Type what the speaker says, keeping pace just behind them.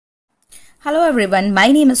Hello everyone,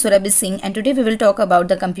 my name is Surabhi Singh and today we will talk about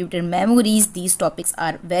the computer memories. These topics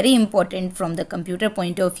are very important from the computer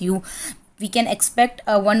point of view. We can expect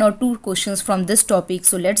one or two questions from this topic.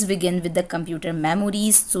 So let's begin with the computer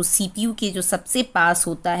memories. So CPU के जो सबसे पास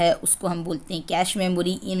होता है उसको हम बोलते हैं cache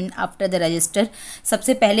memory in after the register.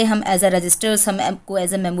 सबसे पहले हम एज अ रजिस्टर्स हम को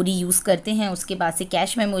एज अ मेमोरी यूज़ करते हैं. उसके बाद से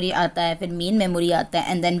कैश मेमोरी आता है, फिर मेन मेमोरी आता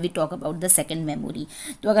है and then we talk about the second memory.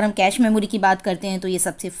 तो अगर हम कैश मेमोरी की बात करते हैं तो ये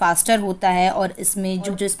सबसे फास्टर होता है और इसमें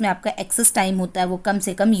जो इसमें आपका एक्सेस टाइम होता है वो कम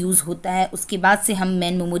से कम यूज़ होता है. उसके बाद से हम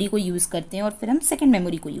मेन मेमोरी को यूज़ करते हैं और फिर हम सेकेंड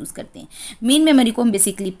मेमोरी को यूज़ करते हैं. मेन मेमोरी को हम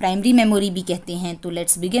बेसिकली प्राइमरी मेमोरी भी कहते हैं. तो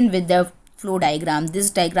let's begin with the flow diagram.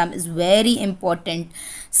 This diagram is very important.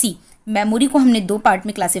 C memory को हमने दो पार्ट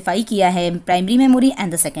में क्लासिफाई किया है, primary memory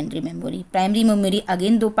and the secondary memory. Primary memory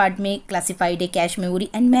again दो पार्ट में क्लासिफाइड है, cache memory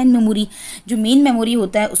and main memory. जो मेन मेमोरी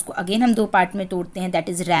होता है उसको अगेन हम दो पार्ट में तोड़ते हैं, that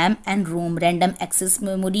is RAM and Rome, random access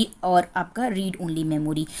memory और आपका read only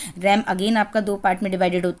memory. RAM again आपका दो पार्ट में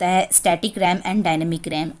डिवाइडेड होता है, static RAM and dynamic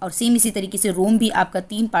RAM. और सेम इसी तरीके से रोम भी आपका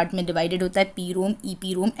तीन पार्ट में डिवाइडेड होता है, P ROM, E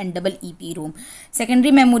P Rome and double E P ROM.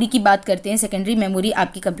 Secondary memory की बात करते हैं. सेकेंडरी मेमोरी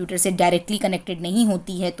आपकी कंप्यूटर से डायरेक्टली कनेक्टेड नहीं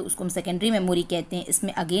होती है तो उसको हम सेकेंडरी मेमोरी कहते हैं.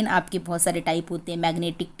 इसमें अगेन आपके बहुत सारे टाइप होते हैं,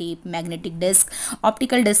 magnetic tape, magnetic disk,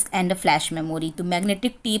 optical disc and flash memory. तो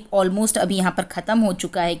मैग्नेटिक टेप ऑलमोस्ट अभी यहाँ पर ख़त्म हो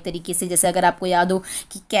चुका है एक तरीके से. जैसे अगर आपको याद हो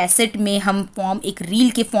कि कैसेट में हम फॉर्म एक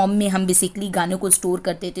रील के फॉर्म में हम बेसिकली गानों को स्टोर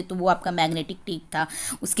करते थे तो वो आपका मैग्नेटिक टेप था.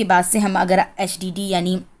 उसके बाद से हम अगर HDD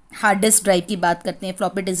यानी हार्ड डिस्क ड्राइव की बात करते हैं,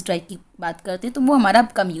 फ्लॉपी डिस्क ड्राइव की बात करते हैं तो वो हमारा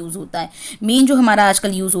कम यूज़ होता है. मेन जो हमारा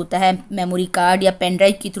आजकल यूज़ होता है मेमोरी कार्ड या पेन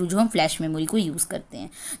ड्राइव के थ्रू जो हम फ्लैश मेमोरी को यूज़ करते हैं.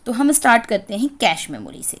 तो हम स्टार्ट करते हैं कैश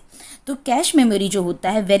मेमोरी से. तो कैश मेमोरी जो होता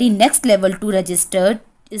है very next level two registered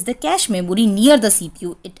is the cache memory near the CPU.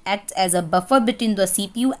 It acts as a buffer between the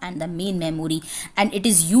CPU and the main memory and it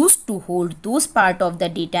is used to hold those part of the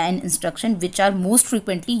data and instruction which are most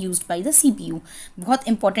frequently used by the CPU. बहुत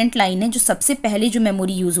important line है. जो सबसे पहले जो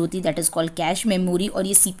memory use होती है that is called cache memory और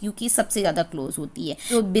ये CPU की सबसे ज़्यादा क्लोज होती है.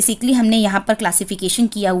 तो बेसिकली हमने यहाँ पर क्लासिफिकेशन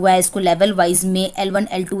किया हुआ है इसको लेवल वाइज में, L1,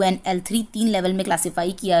 L2 एंड L3 तीन लेवल में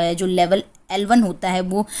क्लासीफाई किया है. जो लेवल L1 होता है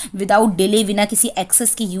वो विदाउट डिले बिना किसी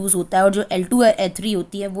एक्सेस के यूज़ होता है और जो L2 और L3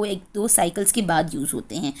 होती है वो एक दो साइकिल्स के बाद यूज़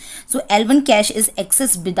होते हैं. सो L1 cash is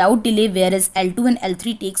access without delay where is L2 and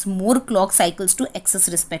L3 takes more clock cycles to access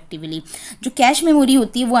respectively. जो कैश मेमोरी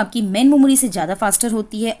होती है वो आपकी मेन मेमोरी से ज़्यादा फास्टर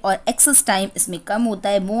होती है और एक्सेस टाइम इसमें कम होता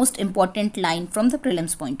है. Most important line from the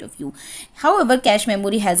prelims point of view. However cache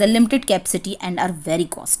memory has a limited capacity and are very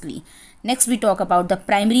costly. Next we talk about the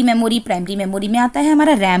primary memory. Primary memory में आता है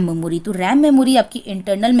हमारा RAM memory. तो RAM memory आपकी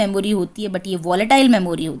internal memory होती है but ये volatile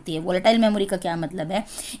memory होती है. वॉलेटाइल मेमोरी का क्या मतलब है,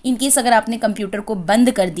 इन केस अगर आपने कंप्यूटर को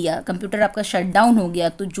बंद कर दिया, कंप्यूटर आपका शट डाउन हो गया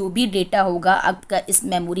तो जो भी डेटा होगा आपका इस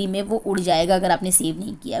मेमोरी में वो उड़ जाएगा. अगर आपने सेव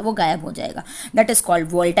नहीं किया है वो गायब हो जाएगा. That is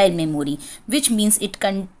called volatile memory which means it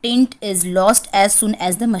content is lost as soon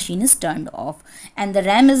as the machine is turned of. And the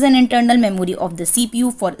RAM is an internal memory of the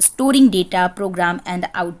CPU for storing data, programme and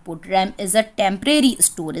output. RAM is a temporary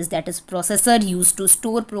storage that is processor used to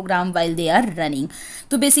store program while they are running.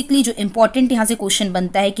 तो basically जो important यहाँ से question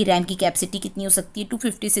बनता है कि RAM की capacity कितनी हो सकती है,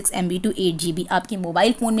 256 MB टू 8 GB. आपके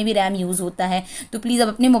मोबाइल फ़ोन में भी रैम यूज़ होता है तो प्लीज़ अब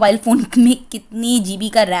अपने मोबाइल फ़ोन में कितनी GB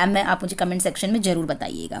का रैम है आप मुझे कमेंट सेक्शन में ज़रूर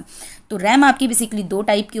बताइएगा. तो रैम आपके बेसिकली दो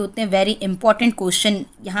टाइप के होते हैं. वेरी इंपॉर्टेंट क्वेश्चन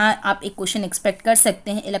यहाँ आप एक क्वेश्चन एक्सपेक्ट कर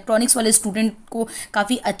सकते हैं. इलेक्ट्रॉनिक्स वाले स्टूडेंट को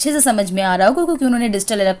काफ़ी अच्छे से समझ में आ रहा होगा क्योंकि उन्होंने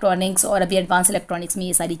डिजिटल इलेक्ट्रॉनिक्स और अभी एडवांस इलेक्ट्रॉनिक्स में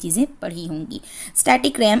ये सारी चीज़ें पढ़ी होंगी.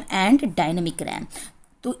 Static RAM and dynamic RAM.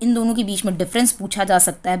 तो इन दोनों के बीच में डिफरेंस पूछा जा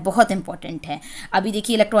सकता है, बहुत इंपॉर्टेंट है. अभी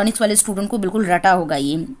देखिए इलेक्ट्रॉनिक्स वाले स्टूडेंट को बिल्कुल रटा होगा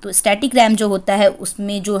ये. तो स्टैटिक रैम जो होता है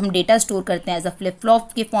उसमें जो हम डेटा स्टोर करते हैं एज अ फ्लिप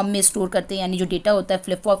फ्लॉप के फॉर्म में स्टोर करते हैं, यानी जो डेटा होता है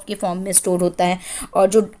फ्लिप फ्लॉप के फॉर्म में स्टोर होता है. और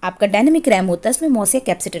जो आपका डायनेमिक रैम होता है उसमें मॉस या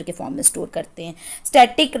कैपेसिटर के फॉर्म में स्टोर करते हैं.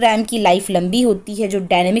 स्टैटिक रैम की लाइफ लंबी होती है, जो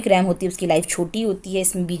डायनेमिक रैम होती है उसकी लाइफ छोटी होती है.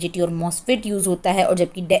 इसमें BJT और मॉसफेट यूज़ होता है और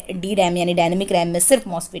जबकि DRAM यानी डायनेमिक रैम में सिर्फ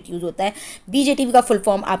मॉसफेट यूज़ होता है. BJT का फुल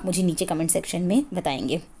फॉर्म आप मुझे नीचे कमेंट सेक्शन में बताएंगे.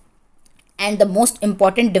 And the most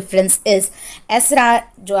important difference is SRAM.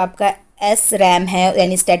 जो आपका SRAM है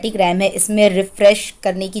यानी स्टैटिक रैम है, इसमें रिफ़्रेश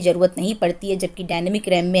करने की ज़रूरत नहीं पड़ती है, जबकि डायनेमिक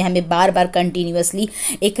रैम में हमें बार बार कंटिन्यूसली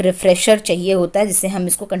एक रिफ़्रेशर चाहिए होता है जिससे हम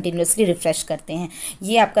इसको कंटिन्यूसली रिफ़्रेश करते हैं.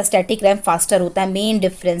 ये आपका स्टैटिक रैम फास्टर होता है. मेन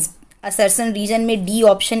डिफरेंस असर्शन रीजन में डी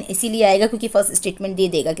ऑप्शन इसीलिए आएगा क्योंकि फर्स्ट स्टेटमेंट दे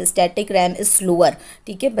देगा कि स्टैटिक रैम इज स्लोअर,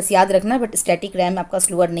 ठीक है, बस याद रखना, बट स्टैटिक रैम आपका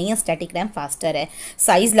स्लोअर नहीं है, स्टैटिक रैम फास्टर है।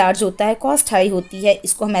 साइज लार्ज होता है, कॉस्ट हाई होती है,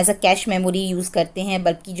 इसको हम as a cache memory use करते हैं,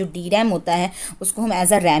 बल्कि जो डी रैम होता है उसको हम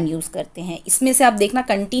एज अ रैम यूज़ करते हैं। इसमें से आप देखना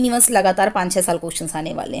कंटिन्यूअस लगातार 5-6 साल क्वेश्चन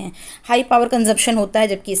आने वाले हैं। हाई पावर कंजप्शन होता है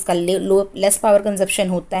जबकि इसका लेस पावर कंजप्शन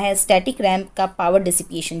होता है। स्टैटिक रैम का पावर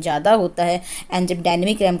डिसिपिएशन ज़्यादा होता है एंड जब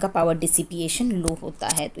डायनेमिक रैम का पावर डिसिपिएशन लो होता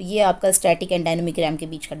है। तो ये आपका स्टैटिक एंड डायनेमिक रैम के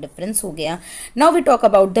बीच का डिफरेंस हो गया। Now we talk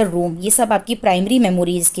about the रोम। ये सब आपकी प्राइमरी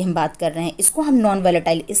मेमोरी जिसकी हम बात कर रहे हैं, इसको हम नॉन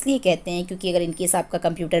वोलेटाइल इसलिए कहते हैं क्योंकि अगर इनकेस आपका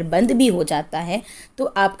कंप्यूटर बंद भी हो जाता है तो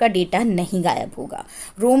आपका डेटा नहीं गायब होगा।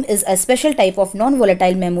 रोम is a special type of non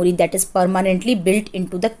volatile memory that is permanently built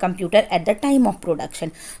into the computer at the time of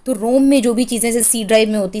production. तो रोम में जो भी चीज़ें जैसे सी ड्राइव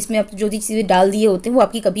में होती है, इसमें आप जो भी चीज़ें डाल दिए होते हैं वो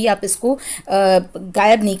आपकी कभी आप इसको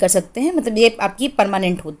गायब नहीं कर सकते हैं, मतलब ये आपकी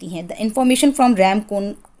परमानेंट होती हैं। The information from RAM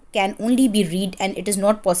can only be read and it is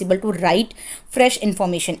not possible to write fresh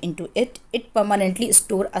information into it. It permanently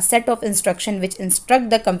store a set of instruction which instruct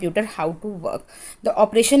the computer how to work. The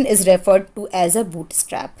operation is referred to as a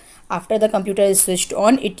bootstrap. After the computer is switched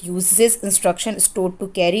on, it uses instruction stored to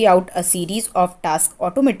carry out a series of tasks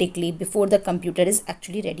automatically before the computer is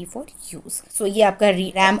actually ready for use. So ये आपका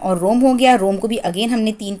RAM और ROM हो गया। ROM को भी again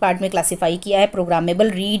हमने 3 part में classify किया है,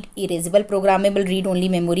 programmable read, erasable programmable read only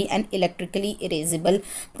memory and electrically erasable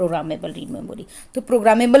programmable read memory. तो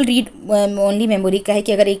प्रोग्रामेबल रीड ओनली मेमोरी का है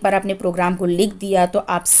कि अगर एक बार आपने प्रोग्राम को लिख दिया तो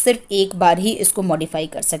आप सिर्फ एक बार ही इसको मॉडिफाई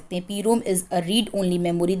कर सकते हैं। PROM is a read only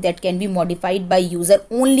memory that can be modified by user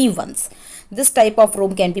only once. This type of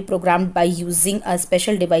ROM can be programmed by using a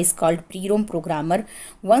special device called PROM programmer.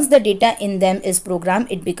 Once the data in them is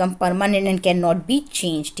programmed, it become permanent and cannot be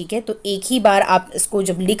changed. ठीक है, तो एक ही बार आप इसको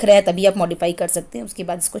जब लिख रहे हैं तभी आप मॉडिफाई कर सकते हैं, उसके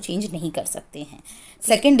बाद इसको चेंज नहीं कर सकते हैं।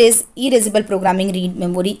 Second is erasable programming read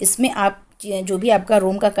memory. इसमें आप जो भी आपका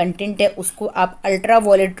रोम का कंटेंट है उसको आप अल्ट्रा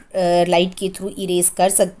वॉयलेट लाइट के थ्रू इरेज कर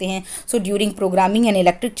सकते हैं। So during programming an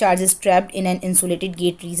electric charge is trapped in an insulated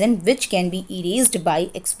gate reason which can be erased bye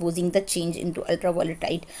exposing the change into ultra violet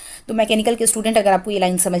light. तो mechanical के student अगर आपको ये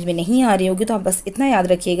line समझ में नहीं आ रही होगी तो आप बस इतना याद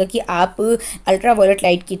रखिएगा कि आप अल्ट्रा वॉयलेट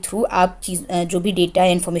लाइट के थ्रू आप जो भी डेटा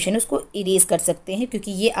या इन्फॉर्मेशन है उसको इरेज कर सकते हैं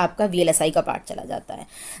क्योंकि ये आपका VLSI का पार्ट चला जाता है।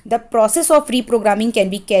 The process of reprogramming can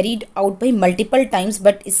be carried out by multiple times,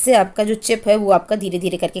 but इससे आपका जो चिप है वो आपका धीरे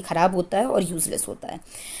धीरे करके ख़राब होता है और यूजलेस होता है।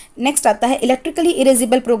 नेक्स्ट आता है इलेक्ट्रिकली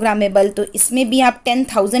इरेजेबल प्रोग्रामेबल। तो इसमें भी आप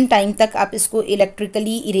 10,000 टाइम तक आप इसको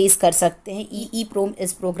इलेक्ट्रिकली इरेज कर सकते हैं। EEPROM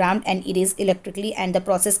is programmed and erase electrically and the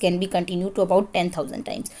process can be continue to about 10,000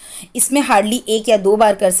 times. इसमें हार्डली 1 या 2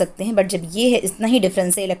 बार कर सकते हैं, बट जब ये है इतना ही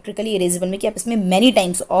डिफरेंस है इलेक्ट्रिकली इरेजेबल में कि आप इसमें मैनी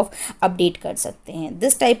टाइम्स ऑफ अपडेट कर सकते हैं।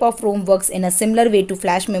 This type of ROM works in a similar way to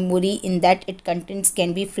flash memory in that it contents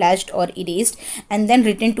can be flashed और erased and then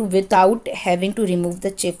written to without having to remove the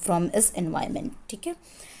chip from इस environment. ठीक है,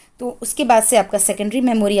 तो उसके बाद से आपका secondary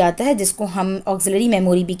memory आता है जिसको हम ऑक्सिलरी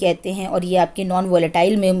मेमोरी भी कहते हैं और ये आपके नॉन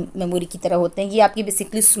वोलेटाइल मेमोरी की तरह होते हैं। ये आपके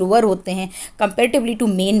बेसिकली स्लोअर होते हैं comparatively to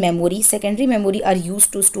main memory. Secondary memory are use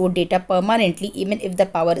to store data permanently even if the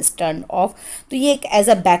power is turn off. तो ये एक एज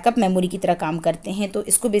अ बैकअप मेमोरी की तरह काम करते हैं। तो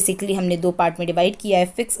इसको बेसिकली हमने 2 पार्ट में डिवाइड किया है,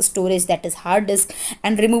 fix storage that is hard disk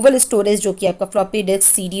and removal storage जो कि आपका floppy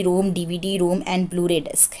disk, CD-ROM, DVD-ROM and Blu-ray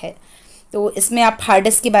disc है। तो इसमें आप हार्ड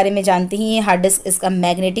डिस्क के बारे में जानते ही हैं। Hard disk is a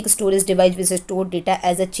magnetic storage device which store data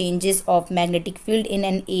as a changes of magnetic field in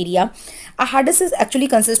an area. A hard disk is actually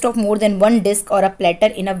consist of more than 1 disc और अ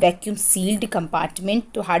platter in a vacuum sealed compartment.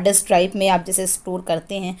 तो hard disk drive में आप जैसे store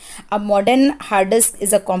करते हैं। A modern hard disk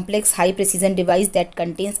is a complex high precision device that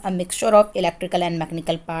contains a mixture of electrical and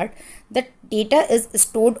mechanical part. The data is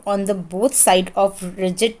stored on the both side of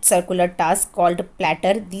rigid circular task called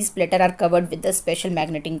platter. These platter are covered with the special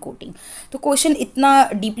magnetic coating. तो question इतना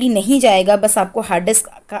deeply नहीं जाएगा, बस आपको hard disk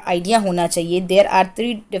का idea होना चाहिए। There are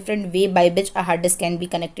 3 different way by which a hard disk can be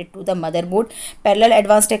connected to the motherboard. Parallel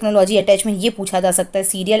advance technology attachment ये पूछा जा सकता है।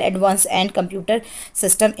 Serial advance and computer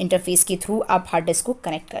system interface के थ्रू आप हार्ड डिस्क को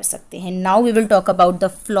कनेक्ट कर सकते हैं। Now we will talk about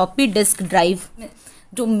the floppy disk drive.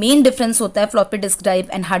 जो मेन डिफरेंस होता है floppy disk drive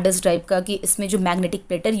and hard disk drive का कि इसमें जो मैग्नेटिक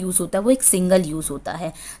प्लेटर यूज़ होता है वो एक सिंगल यूज़ होता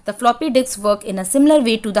है। The floppy disk work in a similar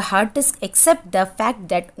way to the hard disk accept the fact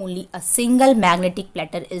that only a single magnetic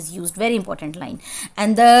platter is used, very important line,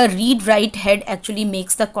 and the read write head actually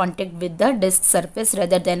makes the contact with the disc surface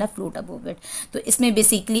rather than a float above it. तो इसमें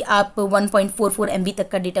basically आप 1.44 MB तक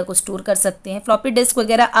का data को store कर सकते हैं। Floppy disk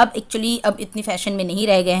वगैरह अब एक्चुअली अब इतनी फैशन में नहीं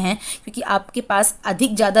रह गए हैं क्योंकि आपके पास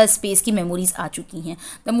अधिक ज़्यादा स्पेस की मेमोरीज आ चुकी हैं।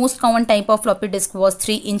 The most common type of floppy disk was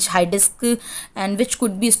 3-inch high disk and which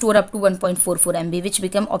could be stored up to 1.44 MB which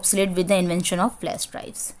became obsolete with the invention of flash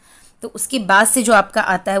drives. तो उसके बाद से जो आपका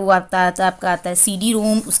आता है वो आपका आता है CD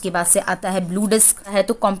रोम, उसके बाद से आता है ब्लू डिस्क है।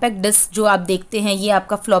 तो कॉम्पैक्ट डिस्क जो आप देखते हैं ये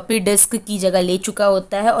आपका फ्लॉपी डिस्क की जगह ले चुका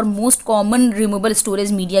होता है और most common removable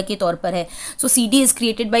storage media के तौर पर है। सो CD is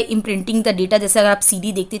created by imprinting the data. जैसे अगर आप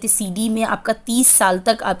CD देखते थे, CD में आपका 30 साल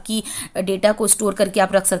तक आपकी डेटा को स्टोर करके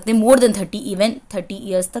आप रख सकते हैं, मोर देन 30, इवन 30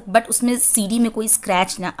 ईयर्स तक, बट उसमें CD में कोई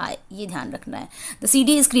स्क्रैच ना आए, ये ध्यान रखना है। The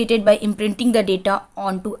CD is created by imprinting the data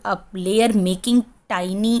on to a layer making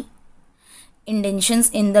tiny indentions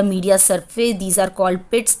in the media surface. These are called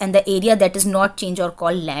pits and the area that is not changed or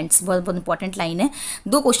called lands. बहुत important line है,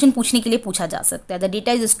 2 question पूछने के लिए पूछा जा सकता है। The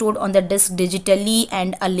data is stored on the disk digitally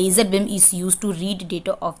and a laser beam is used to read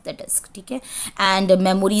data of the disk, ठीक है। एंड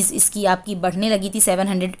मेमोरीज इसकी आपकी बढ़ने लगी थी,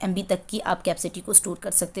 700 MB तक की आप कैपेसिटी को स्टोर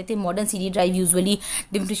कर सकते थे। Modern CD drive usually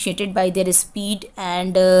differentiated bye there speed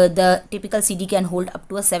and the typical CD can hold up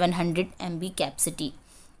to 700 MB capacity.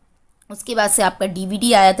 उसके बाद से आपका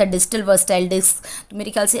DVD आया था, डिजिटल वर्सटाइल डिस्क। तो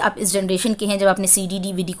मेरे ख्याल से आप इस जनरेशन के हैं जब आपने CD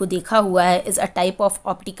DVD को देखा हुआ है। Is a type of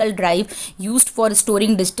optical drive used for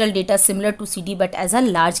storing digital data similar to CD but as a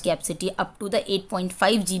large capacity, up to the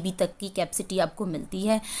 8.5 GB तक की कैपेसिटी आपको मिलती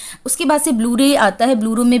है। उसके बाद से ब्लू रे आता है।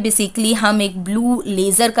 ब्लू रे में बेसिकली हम एक ब्लू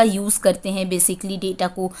लेज़र का यूज़ करते हैं बेसिकली डेटा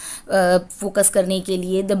को फोकस करने के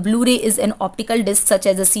लिए। द ब्लू रे is an optical disc such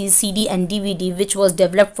as a CD and DVD which was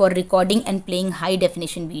developed for recording and playing high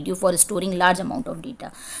definition video for storing large amount of data.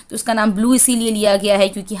 तो इसका नाम blue इसीलिए लिया गया है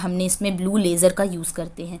क्योंकि हमने इसमें ब्लू लेज़र का यूज़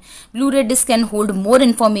करते हैं। ब्लू रे disc can hold more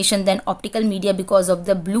information then optical media because of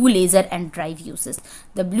the blue laser and drive uses.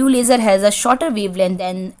 The blue laser has a shorter wavelength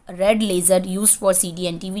than red laser used for CD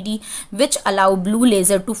and DVD which allow blue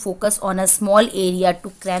laser to focus on a small area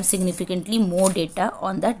to cram significantly more data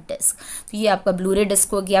on the disk। तो ये आपका blue रे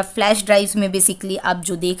disc हो गया। Flash drives में basically आप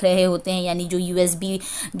जो देख रहे होते हैं, यानी जो USB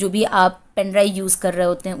जो भी आप पेन ड्राइव यूज़ कर रहे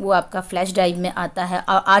होते हैं वो आपका फ्लैश ड्राइव में आता है।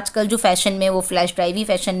 आजकल जो फैशन में वो फ्लैश ड्राइव ही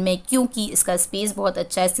फैशन में, क्योंकि इसका स्पेस बहुत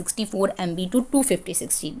अच्छा है, 64 MB to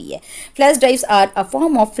 256 GB है। Flash drives are a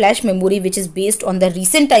form of flash memory which is based on the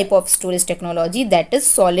recent type of storage technology that is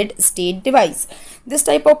solid state device. This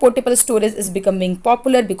type of portable storage is becoming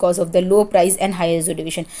popular because of the low price and high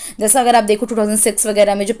resolution. जैसा अगर आप देखो 2006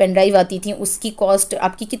 वगैरह में जो pen drive आती थी उसकी कॉस्ट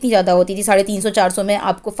आपकी कितनी ज़्यादा होती थी, 350-400 में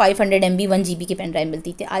आपको 500 MB 1 GB की पेन ड्राइव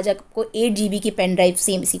मिलती थी। आज आपको 8 GB की पेन ड्राइव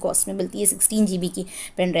सेम इसी कॉस्ट में मिलती है, 16 GB की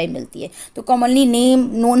पेन ड्राइव मिलती है। तो commonly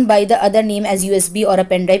known by the other name as USB और अ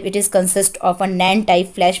pen drive, it is consist of a NAND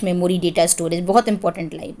type flash memory data storage. बहुत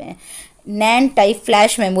इंपॉर्टेंट लाइन है, NAND type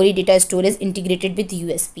flash memory data storage integrated with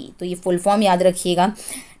USB। तो ये full form याद रखिएगा।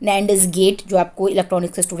 NAND is get, जो आपको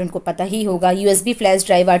electronics के स्टूडेंट को पता ही होगा। USB flash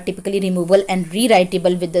drive are typically removable and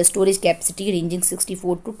rewritable with the storage capacity ranging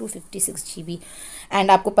 64 to 256 GB।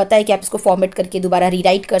 And आपको पता है कि आप इसको फॉर्मेट करके दोबारा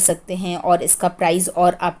रीराइट कर सकते हैं और इसका प्राइस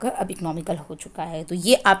और आपका अब इकोनॉमिकल हो चुका है। तो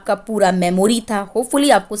ये आपका पूरा मेमोरी था। होपफुली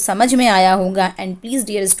आपको समझ में आया होगा। And please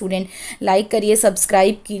dear student, like करिए,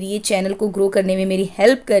 सब्सक्राइब करिए, चैनल को ग्रो करने में मेरी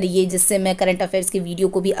हेल्प करिए, जिससे मैं करंट अफेयर्स के वीडियो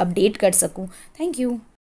को भी अपडेट कर सकूँ। Thank you.